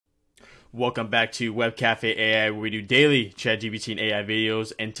Welcome back to Web Cafe AI, where we do daily ChatGPT and AI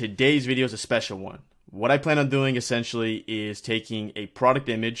videos, and today's video is a special one. What I plan on doing essentially is taking a product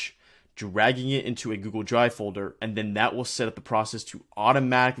image, dragging it into a Google Drive folder, and then that will set up the process to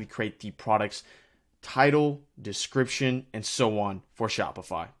automatically create the product's title, description, and so on for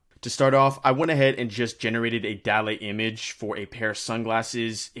Shopify. To start off, I went ahead and just generated a DALL-E image for a pair of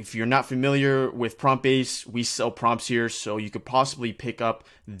sunglasses. If you're not familiar with prompt-based, we sell prompts here, so you could possibly pick up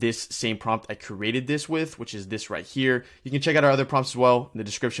this same prompt I created this with, which is this right here. You can check out our other prompts as well in the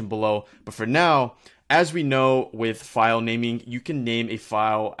description below. But for now, as we know with file naming, you can name a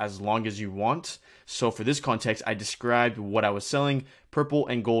file as long as you want. So for this context, I described what I was selling: purple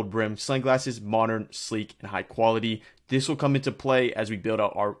and gold brim sunglasses, modern, sleek, and high quality. This will come into play as we build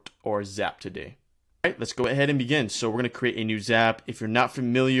out our Zap today. All right, let's go ahead and begin. So we're going to create a new Zap. If you're not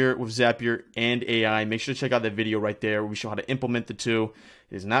familiar with Zapier and AI, make sure to check out that video right there where we show how to implement the two.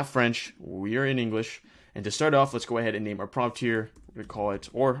 It is not French. We are in English. And to start off, let's go ahead and name our prompt here. We're going to call it,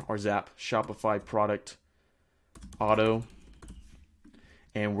 or our Zap, Shopify Product Auto.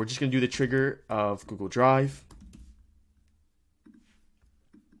 And we're just going to do the trigger of Google Drive.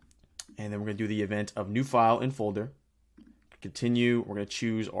 And then we're going to do the event of new file and folder. Continue. We're going to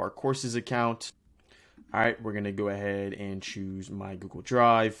choose our courses account. All right, we're going to go ahead and choose my Google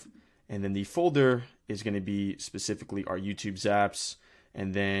Drive. And then the folder is going to be specifically our YouTube Zaps.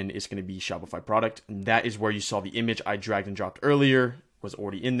 And then it's going to be Shopify product. And that is where you saw the image I dragged and dropped earlier was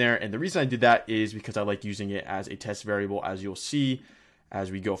already in there. And the reason I did that is because I like using it as a test variable, as you'll see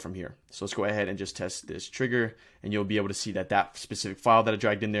as we go from here. So let's go ahead and just test this trigger, and you'll be able to see that that specific file that I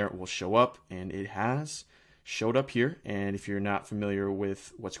dragged in there will show up, and it has showed up here. And if you're not familiar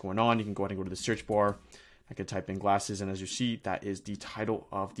with what's going on, you can go ahead and go to the search bar. I can type in glasses, and as you see, that is the title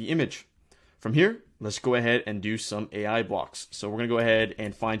of the image. From here, let's go ahead and do some AI blocks. So we're going to go ahead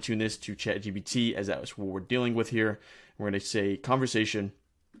and fine tune this to ChatGPT, as that is what we're dealing with here. We're going to say conversation.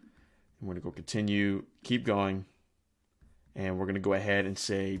 I'm going to go continue, keep going. And we're going to go ahead and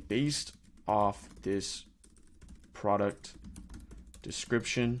say, based off this product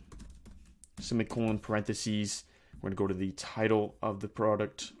description, semicolon, parentheses, we're going to go to the title of the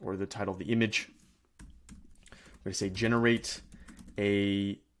product or the title of the image. We're going to say generate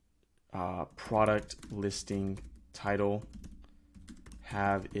a product listing title,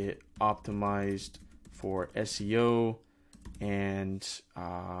 have it optimized for SEO and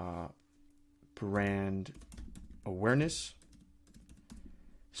brand awareness.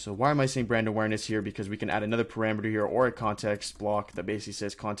 So why am I saying brand awareness here? Because we can add another parameter here or a context block that basically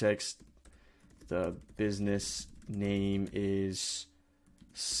says context. The business name is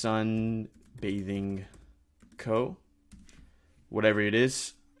Sunbathing Co. Whatever it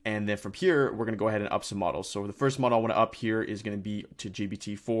is. And then from here, we're going to go ahead and up some models. So the first model I want to up here is going to be to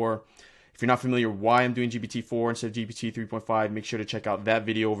GPT-4. If you're not familiar why I'm doing GPT-4 instead of GPT 3.5, make sure to check out that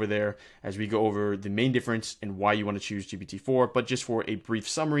video over there as we go over the main difference and why you want to choose GPT-4. But just for a brief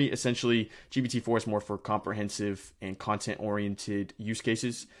summary, essentially, GPT-4 is more for comprehensive and content-oriented use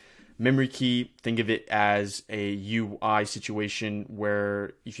cases. Memory key, think of it as a UI situation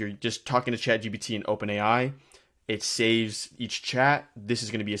where if you're just talking to ChatGPT and OpenAI, it saves each chat. This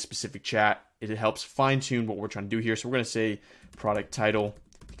is going to be a specific chat. It helps fine-tune what we're trying to do here. So we're going to say product title.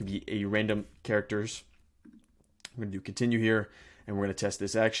 It can be a random characters. We're going to do continue here, and we're going to test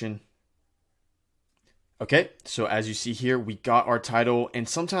this action. Okay, so as you see here, we got our title, and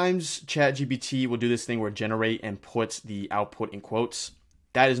sometimes ChatGPT will do this thing where generate and put the output in quotes.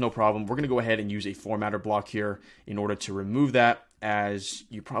 That is no problem. We're going to go ahead and use a formatter block here in order to remove that, as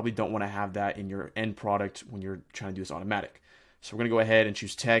you probably don't want to have that in your end product when you're trying to do this automatic. So we're going to go ahead and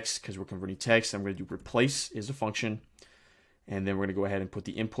choose text because we're converting text. I'm going to do replace is a function. And then we're going to go ahead and put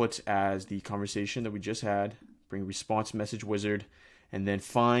the input as the conversation that we just had, bring response message wizard, and then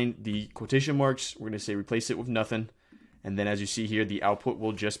find the quotation marks. We're going to say replace it with nothing. And then as you see here, the output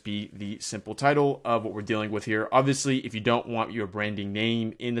will just be the simple title of what we're dealing with here. Obviously, if you don't want your branding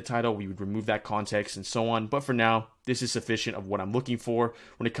name in the title, we would remove that context and so on. But for now, this is sufficient of what I'm looking for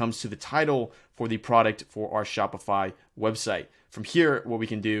when it comes to the title for the product for our Shopify website. From here, what we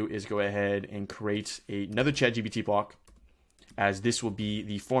can do is go ahead and create another ChatGPT block, as this will be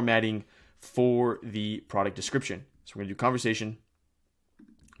the formatting for the product description. So we're going to do conversation.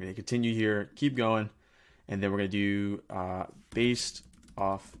 We're going to continue here, keep going. And then we're going to do based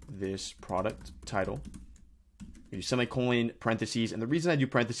off this product title. We do semicolon, parentheses. And the reason I do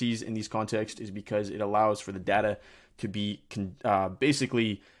parentheses in these contexts is because it allows for the data to be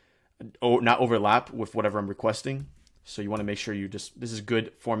basically not overlap with whatever I'm requesting. So you want to make sure this is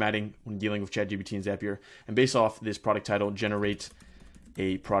good formatting when dealing with ChatGPT and Zapier. And based off this product title, generate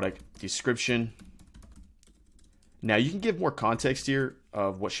a product description. Now you can give more context here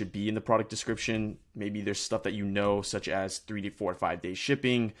of what should be in the product description. Maybe there's stuff that you know, such as 3 to 4 to 5 day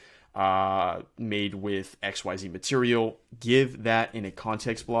shipping, made with XYZ material. Give that in a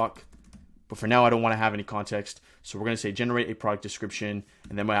context block. But for now, I don't want to have any context. So we're going to say generate a product description,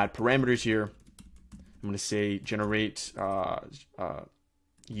 and then I'm going to add parameters here. I'm going to say generate,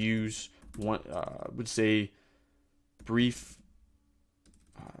 use one, would say brief,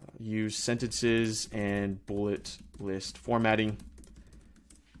 use sentences and bullet list formatting.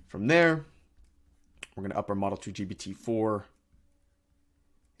 From there, we're going to up our model to GPT-4.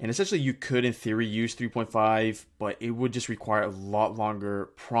 And essentially, you could, in theory, use 3.5, but it would just require a lot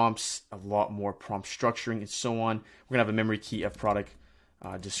longer prompts, a lot more prompt structuring, and so on. We're going to have a memory key of product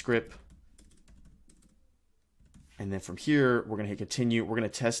descript. And then from here, we're going to hit continue. We're going to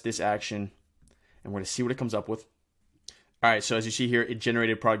test this action, and we're going to see what it comes up with. All right, so as you see here, it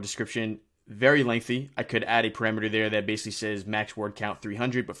generated a product description. Very lengthy. I could add a parameter there that basically says max word count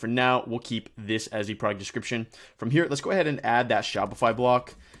 300, but for now, we'll keep this as a product description. From here, let's go ahead and add that Shopify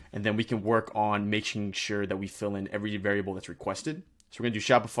block, and then we can work on making sure that we fill in every variable that's requested. So we're going to do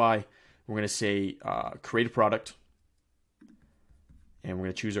Shopify. We're going to say create a product, and we're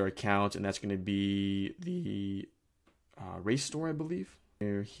going to choose our account, and that's going to be the race store, I believe.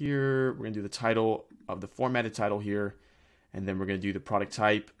 Here, we're going to do the title of the formatted title here, and then we're going to do the product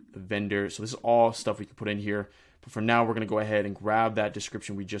type, the vendor. So this is all stuff we can put in here. But for now, we're going to go ahead and grab that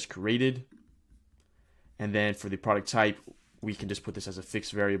description we just created. And then for the product type, we can just put this as a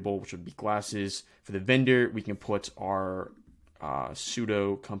fixed variable, which would be glasses. For the vendor, we can put our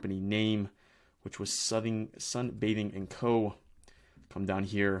pseudo company name, which was Sunbathing & Co. Come down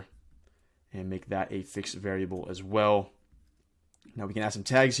here and make that a fixed variable as well. Now we can add some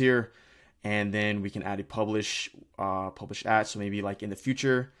tags here, and then we can add a publish at, so maybe like in the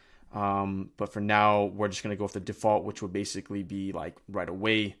future. But for now, we're just going to go with the default, which would basically be like right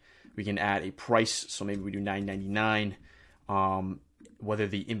away. We can add a price, so maybe we do $9.99. Whether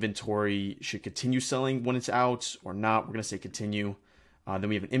the inventory should continue selling when it's out or not, we're going to say continue. Then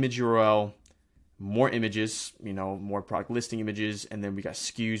we have an image URL, more images, more product listing images, and then we got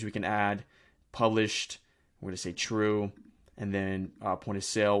SKUs we can add, published, we're going to say true, and then point of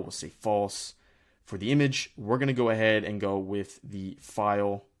sale, we'll say false. For the image, we're going to go ahead and go with the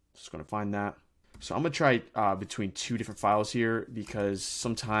file. Just going to find that. So I'm going to try between two different files here, because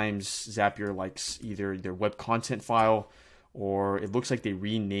sometimes Zapier likes either their web content file, or it looks like they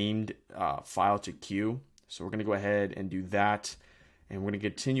renamed file to Q. So we're going to go ahead and do that. And we're going to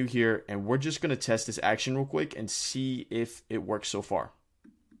continue here, and we're just going to test this action real quick and see if it works so far.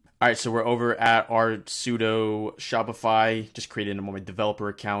 All right, so we're over at our pseudo Shopify, just created a my developer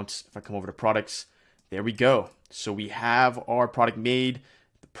account. If I come over to products, there we go. So we have our product made,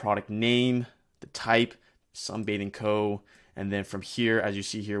 the product name, the type, Sunbathing Co. And then from here, as you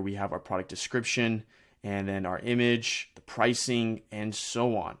see here, we have our product description, and then our image, the pricing, and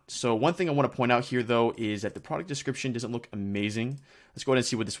so on. So one thing I want to point out here, though, is that the product description doesn't look amazing. Let's go ahead and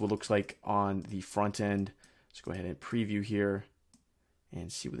see what this will look like on the front end. Let's go ahead and preview here and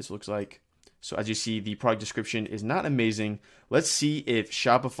see what this looks like. So as you see, the product description is not amazing. Let's see if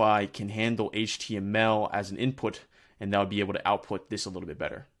Shopify can handle HTML as an input, and that'll be able to output this a little bit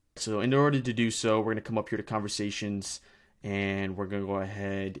better. So in order to do so, we're going to come up here to conversations, and we're going to go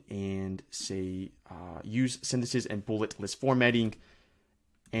ahead and say use sentences and bullet list formatting,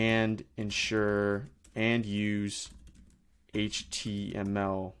 and ensure and use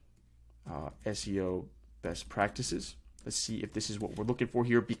HTML SEO best practices. Let's see if this is what we're looking for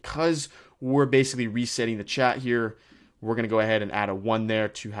here. Because we're basically resetting the chat here, we're going to go ahead and add a 1 there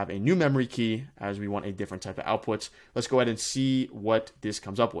to have a new memory key, as we want a different type of output. Let's go ahead and see what this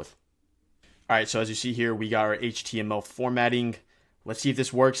comes up with. All right, so as you see here, we got our HTML formatting. Let's see if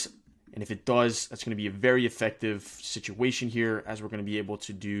this works. And if it does, that's going to be a very effective situation here, as we're going to be able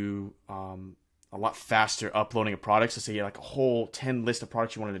to do a lot faster uploading of products. Let's say you had like a whole 10 list of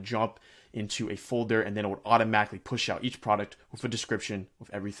products you wanted to jump into a folder, and then it would automatically push out each product with a description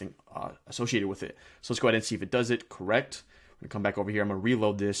with everything associated with it. So let's go ahead and see if it does it correct. I'm going to come back over here. I'm going to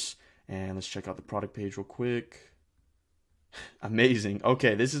reload this, and let's check out the product page real quick. Amazing.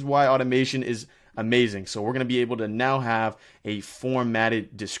 Okay, this is why automation is amazing. So we're going to be able to now have a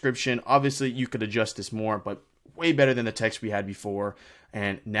formatted description. Obviously, you could adjust this more, but way better than the text we had before.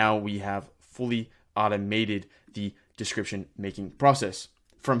 And now we have fully automated the description making process.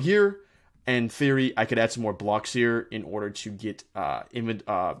 From here, in theory, I could add some more blocks here in order to get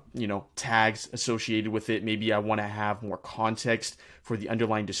tags associated with it. Maybe I want to have more context for the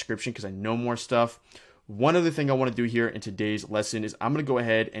underlying description because I know more stuff. One other thing I want to do here in today's lesson is I'm going to go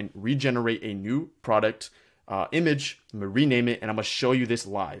ahead and regenerate a new product image. I'm going to rename it, and I'm going to show you this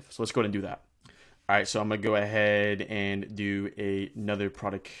live. So let's go ahead and do that. All right, so I'm going to go ahead and do another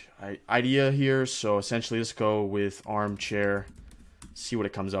product idea here. So essentially, let's go with armchair, see what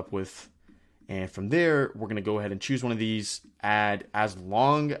it comes up with. And from there, we're going to go ahead and choose one of these, add as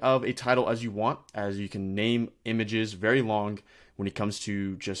long of a title as you want, as you can name images very long when it comes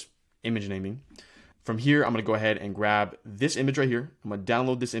to just image naming. From here, I'm going to go ahead and grab this image right here. I'm going to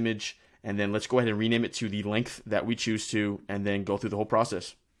download this image, and then let's go ahead and rename it to the length that we choose to, and then go through the whole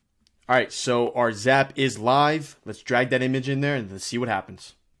process. All right, so our Zap is live. Let's drag that image in there and let's see what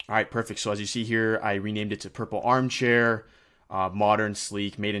happens. All right, perfect. So as you see here, I renamed it to Purple Armchair, modern,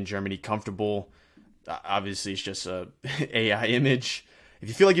 sleek, made in Germany, comfortable. Obviously, it's just a AI image. If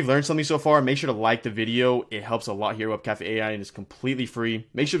you feel like you've learned something so far, make sure to like the video. It helps a lot here at Web Cafe AI and it's completely free.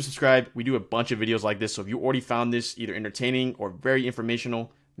 Make sure to subscribe. We do a bunch of videos like this. So if you already found this either entertaining or very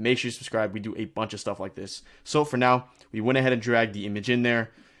informational, make sure you subscribe. We do a bunch of stuff like this. So for now, we went ahead and dragged the image in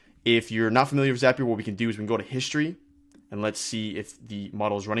there. If you're not familiar with Zapier, what we can do is we can go to history and let's see if the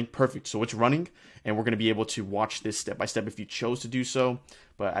model is running. Perfect. So it's running, and we're going to be able to watch this step by step if you chose to do so.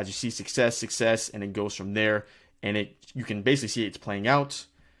 But as you see, success, and it goes from there. And you can basically see it's playing out.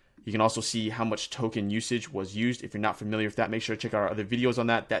 You can also see how much token usage was used. If you're not familiar with that, make sure to check out our other videos on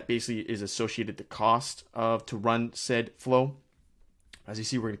that. That basically is associated the cost to run said flow. As you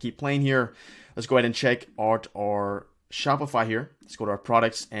see, we're going to keep playing here. Let's go ahead and check out our Shopify here. Let's go to our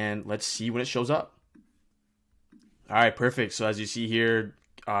products and let's see when it shows up. All right, perfect. So as you see here,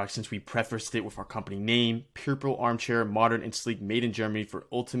 since we prefaced it with our company name, Purple Armchair, modern and sleek, made in Germany for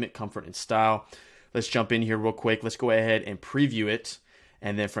ultimate comfort and style. Let's jump in here real quick. Let's go ahead and preview it.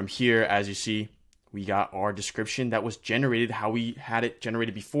 And then from here, as you see, we got our description that was generated how we had it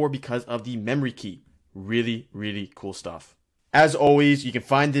generated before because of the memory key. Really, really cool stuff. As always, you can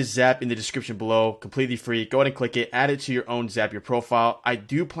find this Zap in the description below, completely free. Go ahead and click it, add it to your own Zapier profile. I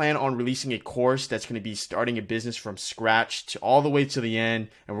do plan on releasing a course that's going to be starting a business from scratch to all the way to the end,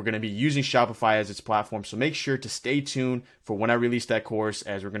 and we're going to be using Shopify as its platform. So make sure to stay tuned for when I release that course,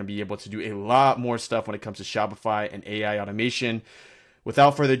 as we're going to be able to do a lot more stuff when it comes to Shopify and AI automation.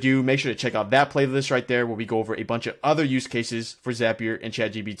 Without further ado, make sure to check out that playlist right there where we go over a bunch of other use cases for Zapier and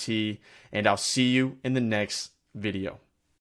ChatGPT, and I'll see you in the next video.